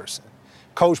business person.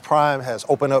 Coach Prime has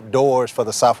opened up doors for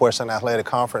the Southwestern Athletic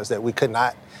Conference that we could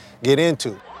not get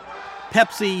into.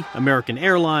 Pepsi, American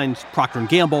Airlines, Procter &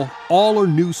 Gamble, all are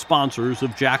new sponsors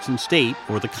of Jackson State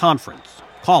or the conference.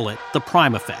 Call it the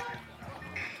Prime Effect.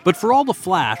 But for all the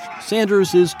flash,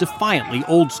 Sanders is defiantly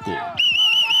old school,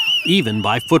 even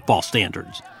by football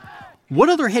standards. What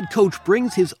other head coach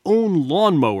brings his own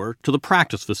lawnmower to the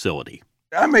practice facility?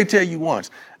 I may tell you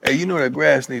once, hey, you know that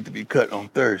grass needs to be cut on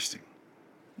Thursday,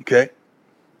 okay?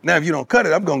 Now, if you don't cut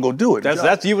it, I'm going to go do it.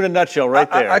 That's you in a nutshell right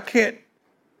there. I can't.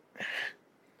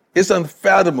 It's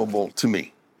unfathomable to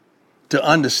me to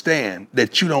understand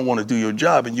that you don't want to do your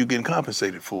job and you're getting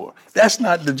compensated for it. That's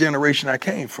not the generation I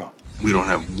came from. We don't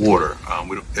have water.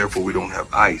 Therefore, we don't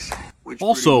have ice.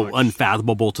 Also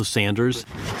unfathomable to Sanders,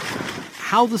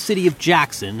 how the city of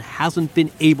Jackson hasn't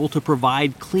been able to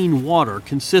provide clean water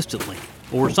consistently,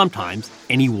 or sometimes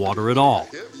any water at all.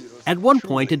 At one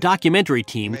point, a documentary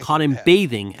team caught him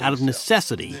bathing out of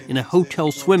necessity in a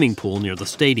hotel swimming pool near the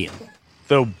stadium.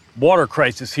 The water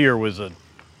crisis here was a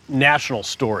national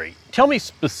story. Tell me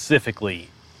specifically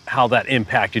how that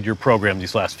impacted your program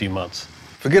these last few months.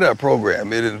 Forget our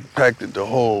program. It impacted the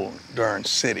whole darn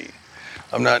city.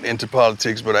 I'm not into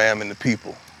politics, but I am into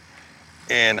people.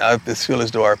 And I just feel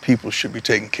as though our people should be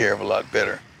taken care of a lot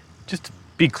better. Just to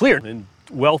be clear, in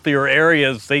wealthier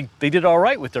areas, they did all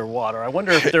right with their water. I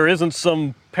wonder if there isn't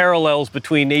some parallels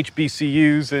between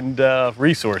HBCUs and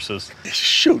resources.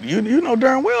 Shoot, you know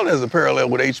darn well there's a parallel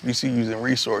with HBCUs and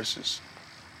resources.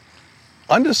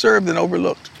 Underserved and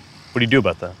overlooked. What do you do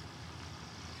about that?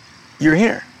 You're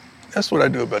here. That's what I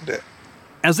do about that.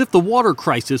 As if the water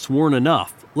crisis weren't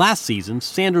enough, last season,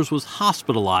 Sanders was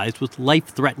hospitalized with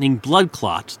life-threatening blood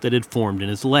clots that had formed in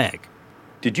his leg.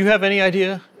 Did you have any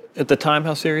idea at the time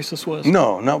how serious this was?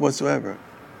 No, not whatsoever.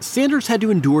 Sanders had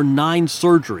to endure 9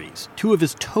 surgeries. 2 of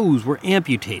his toes were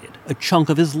amputated. A chunk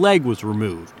of his leg was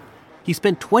removed. He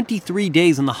spent 23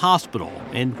 days in the hospital,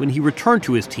 and when he returned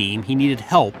to his team, he needed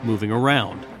help moving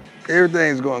around.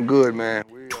 Everything's going good, man.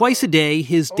 Twice a day,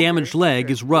 his damaged leg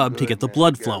is rubbed to get the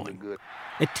blood flowing.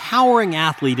 A towering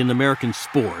athlete in American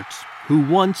sports, who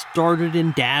once darted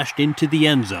and dashed into the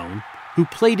end zone, who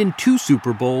played in 2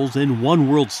 Super Bowls and 1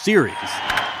 World Series.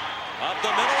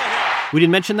 We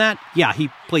didn't mention that? Yeah, he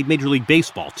played Major League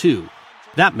Baseball, too.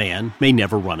 That man may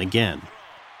never run again.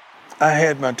 I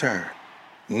had my turn.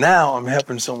 Now I'm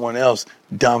helping someone else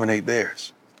dominate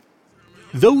theirs.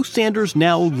 Though Sanders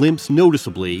now limps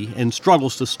noticeably and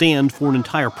struggles to stand for an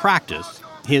entire practice,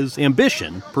 his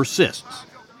ambition persists.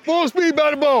 Full speed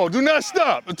by the ball. Do not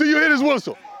stop until you hit his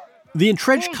whistle. The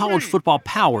entrenched college football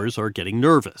powers are getting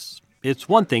nervous. It's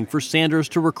one thing for Sanders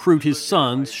to recruit his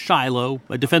sons, Shiloh,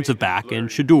 a defensive back, and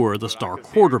Shedeur, the star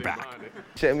quarterback.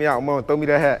 Check me out, Mom. Throw me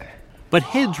that hat. But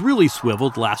heads really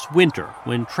swiveled last winter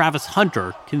when Travis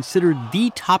Hunter, considered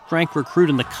the top-ranked recruit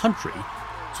in the country,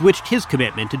 switched his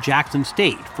commitment to Jackson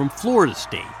State from Florida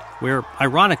State, where,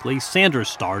 ironically, Sanders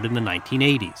starred in the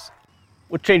 1980s.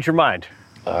 What changed your mind?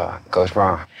 Coach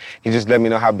Prime. He just let me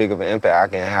know how big of an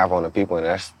impact I can have on the people, and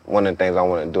that's one of the things I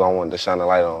want to do. I wanted to shine a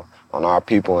light on our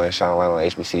people and shine a light on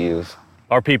HBCUs.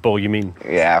 Our people, you mean?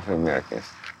 Yeah, African Americans.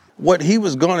 What he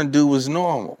was going to do was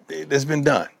normal. It's been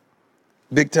done.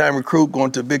 Big-time recruit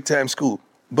going to a big-time school.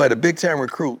 But a big-time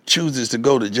recruit chooses to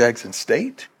go to Jackson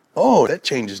State? Oh, that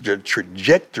changes the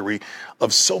trajectory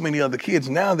of so many other kids.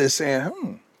 Now they're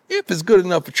saying, if it's good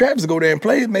enough for Travis to go there and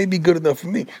play, it may be good enough for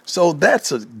me. So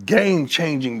that's a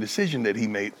game-changing decision that he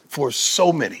made for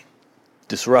so many.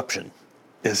 Disruption.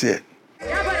 That's it.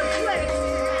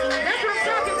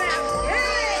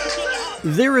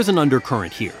 There is an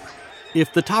undercurrent here.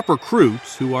 If the top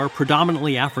recruits, who are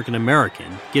predominantly African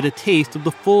American, get a taste of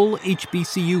the full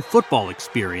HBCU football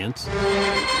experience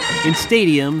in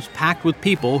stadiums packed with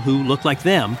people who look like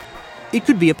them, it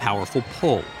could be a powerful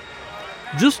pull.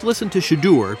 Just listen to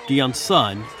Shedeur, Deion's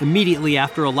son, immediately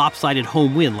after a lopsided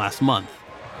home win last month.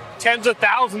 Tens of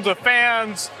thousands of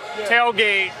fans,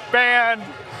 tailgate, band.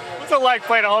 What's it like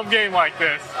playing a home game like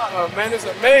this? Oh, man, it's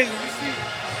amazing. You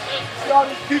see all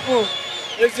these people.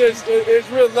 It's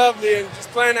real lovely, and just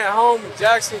playing at home in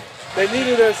Jackson, they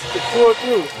needed us to pull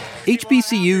through.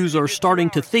 HBCUs are starting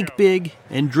to think big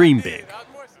and dream big.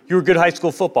 You were a good high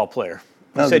school football player.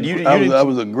 I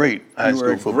was a great high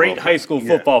school football player. Great high school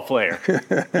football player.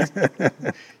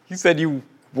 You said you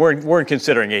weren't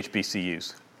considering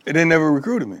HBCUs. They never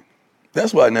recruited me.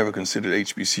 That's why I never considered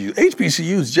HBCUs.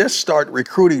 HBCUs just start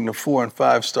recruiting the 4- and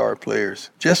 5-star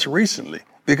players just recently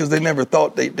because they never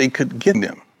thought they could get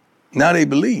them. Now they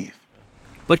believe.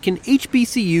 But can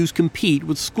HBCUs compete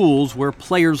with schools where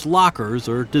players' lockers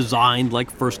are designed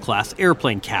like first-class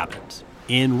airplane cabins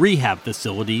and rehab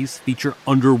facilities feature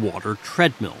underwater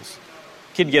treadmills?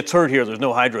 Kid gets hurt here, there's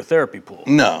no hydrotherapy pool.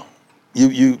 No.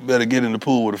 You better get in the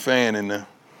pool with a fan in there.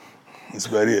 That's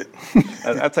about it.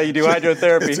 That's how you do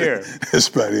hydrotherapy here. That's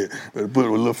about it. Better put a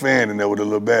little fan in there with a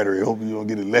little battery. Hope you don't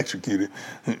get electrocuted.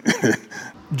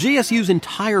 JSU's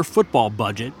entire football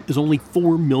budget is only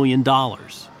 $4 million.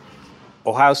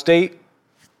 Ohio State,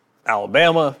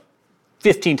 Alabama,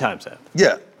 15 times that.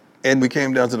 Yeah, and we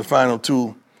came down to the final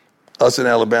 2, us and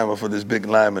Alabama, for this big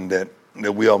lineman that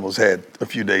we almost had a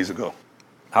few days ago.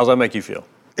 How's that make you feel?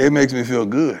 It makes me feel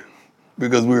good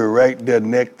because we were right there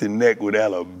neck to neck with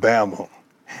Alabama,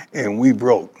 and we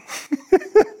broke.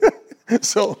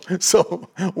 So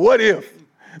what if?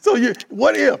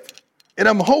 What if? And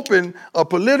I'm hoping a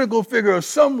political figure of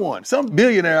someone, some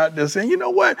billionaire out there saying, you know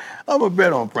what, I'm going to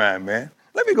bet on Prime, man.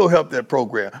 Let me go help that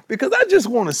program because I just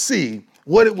want to see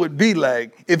what it would be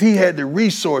like if he had the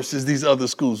resources these other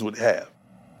schools would have.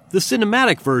 The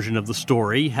cinematic version of the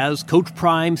story has Coach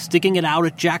Prime sticking it out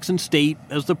at Jackson State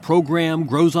as the program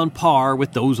grows on par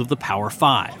with those of the Power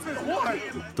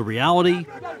 5. The reality,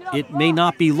 it may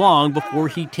not be long before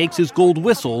he takes his gold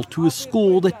whistle to a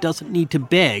school that doesn't need to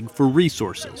beg for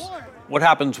resources. What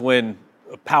happens when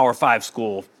a Power 5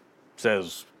 school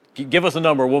says, give us a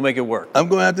number, we'll make it work? I'm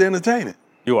going to have to entertain it.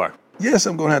 You are? Yes,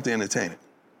 I'm going to have to entertain it.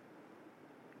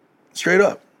 Straight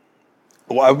up.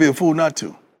 Well, I would be a fool not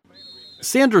to.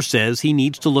 Sanders says he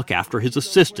needs to look after his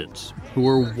assistants, who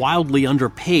are wildly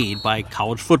underpaid by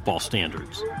college football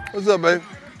standards. What's up, babe?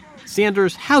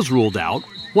 Sanders has ruled out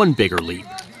one bigger leap.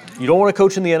 You don't want to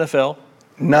coach in the NFL?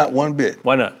 Not one bit.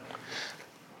 Why not?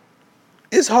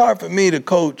 It's hard for me to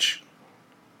coach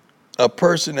a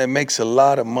person that makes a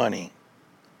lot of money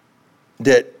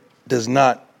that does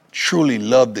not truly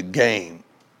love the game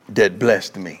that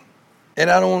blessed me. And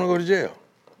I don't want to go to jail.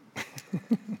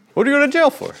 What are you going to jail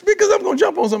for? Because I'm going to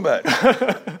jump on somebody.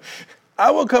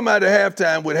 I will come out at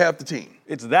halftime with half the team.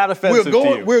 It's that offensive to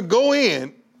you. We'll go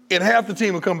in, and half the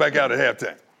team will come back out at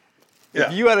halftime. Yeah.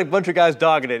 If you had a bunch of guys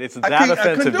dogging it, it's that offensive to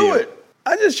you. I couldn't do it.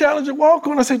 I just challenged a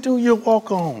walk-on. I said, dude, you're a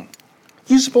walk-on.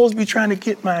 You're supposed to be trying to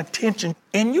get my attention,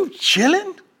 and you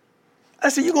chilling? I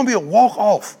said, you're going to be a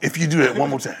walk-off if you do that one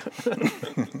more time.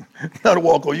 Not a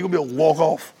walk-on. You're going to be a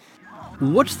walk-off.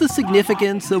 What's the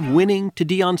significance of winning to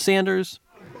Deion Sanders?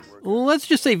 Let's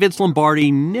just say Vince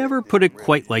Lombardi never put it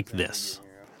quite like this.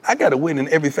 I got to win in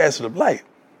every facet of life.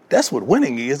 That's what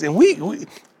winning is, and we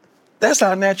that's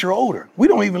our natural odor. We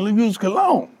don't even use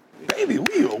cologne. Baby,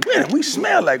 we are winning. We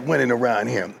smell like winning around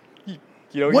here.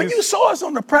 When you saw us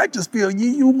on the practice field,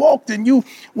 you walked and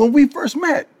when we first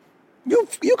met, you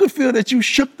could feel that you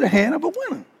shook the hand of a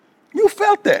winner. You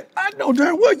felt that. I know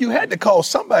darn well you had to call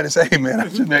somebody and say, hey, man, I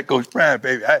just met Coach Prime,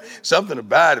 baby. Something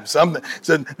about him, something.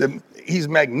 He's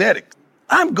magnetic.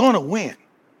 I'm going to win.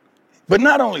 But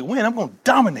not only win, I'm going to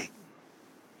dominate.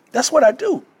 That's what I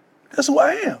do. That's who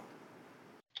I am.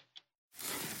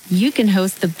 You can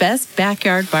host the best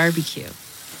backyard barbecue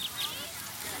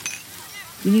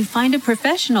when you find a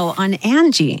professional on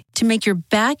Angie to make your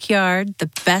backyard the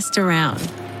best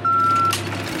around.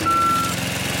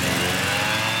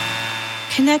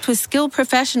 Connect with skilled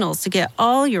professionals to get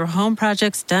all your home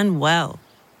projects done well.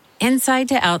 Inside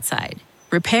to outside,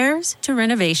 repairs to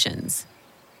renovations.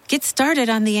 Get started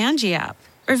on the Angie app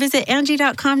or visit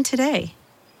Angie.com today.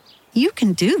 You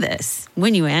can do this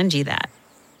when you Angie that.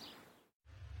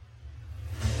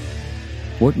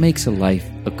 What makes a life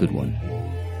a good one?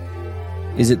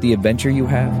 Is it the adventure you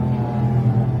have?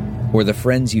 Or the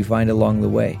friends you find along the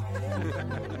way?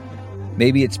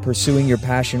 Maybe it's pursuing your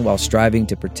passion while striving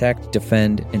to protect,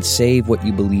 defend, and save what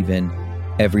you believe in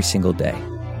every single day.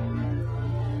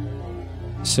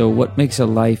 So what makes a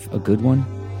life a good one?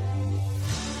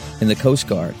 In the Coast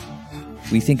Guard,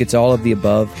 we think it's all of the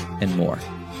above and more.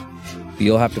 But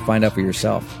you'll have to find out for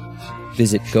yourself.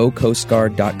 Visit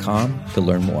gocoastguard.com to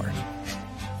learn more.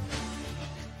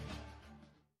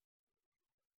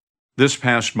 This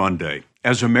past Monday,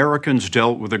 as Americans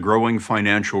dealt with a growing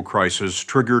financial crisis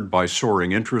triggered by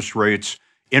soaring interest rates,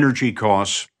 energy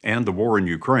costs, and the war in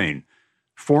Ukraine,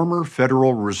 former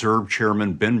Federal Reserve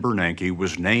Chairman Ben Bernanke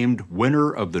was named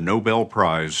winner of the Nobel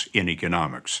Prize in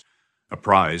Economics, a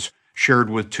prize shared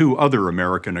with two other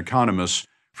American economists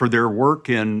for their work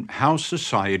in how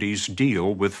societies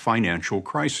deal with financial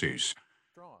crises.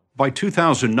 By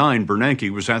 2009,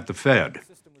 Bernanke was at the Fed,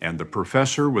 and the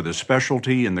professor with a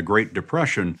specialty in the Great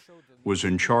Depression was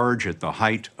in charge at the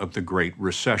height of the Great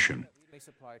Recession.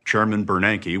 Chairman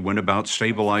Bernanke went about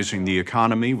stabilizing the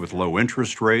economy with low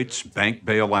interest rates, bank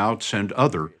bailouts, and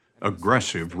other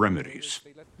aggressive remedies.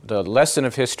 The lesson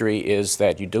of history is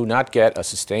that you do not get a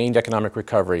sustained economic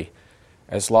recovery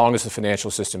as long as the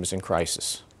financial system is in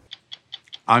crisis.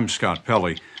 I'm Scott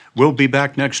Pelley. We'll be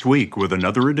back next week with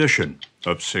another edition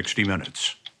of 60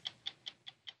 Minutes.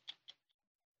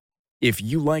 If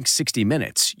you like 60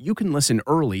 Minutes, you can listen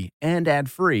early and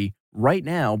ad-free right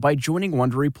now by joining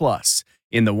Wondery Plus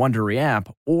in the Wondery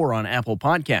app or on Apple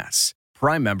Podcasts.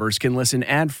 Prime members can listen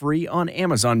ad-free on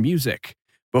Amazon Music.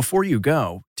 Before you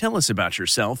go, tell us about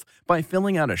yourself by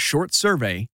filling out a short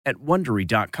survey at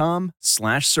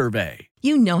Wondery.com/survey.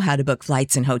 You know how to book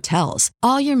flights and hotels.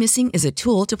 All you're missing is a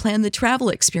tool to plan the travel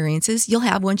experiences you'll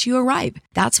have once you arrive.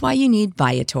 That's why you need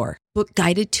Viator. Book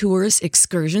guided tours,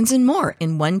 excursions, and more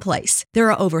in one place. There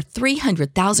are over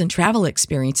 300,000 travel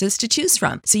experiences to choose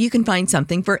from, so you can find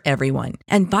something for everyone.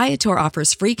 And Viator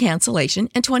offers free cancellation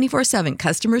and 24/7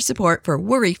 customer support for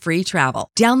worry-free travel.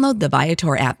 Download the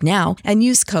Viator app now and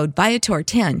use code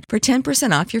Viator10 for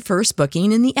 10% off your first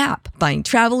booking in the app. Find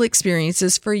travel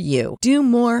experiences for you. Do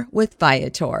more with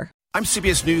Viator. I'm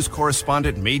CBS News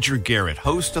correspondent Major Garrett,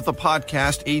 host of the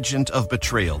podcast Agent of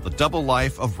Betrayal, The Double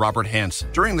Life of Robert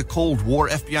Hanssen. During the Cold War,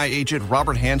 FBI agent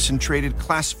Robert Hanssen traded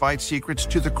classified secrets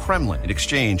to the Kremlin in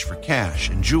exchange for cash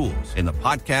and jewels. In the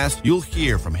podcast, you'll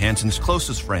hear from Hanssen's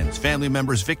closest friends, family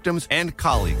members, victims, and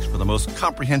colleagues for the most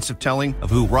comprehensive telling of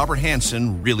who Robert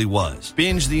Hanssen really was.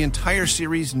 Binge the entire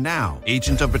series now.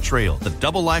 Agent of Betrayal, The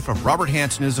Double Life of Robert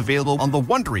Hanssen is available on the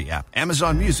Wondery app,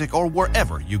 Amazon Music, or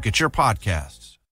wherever you get your podcasts.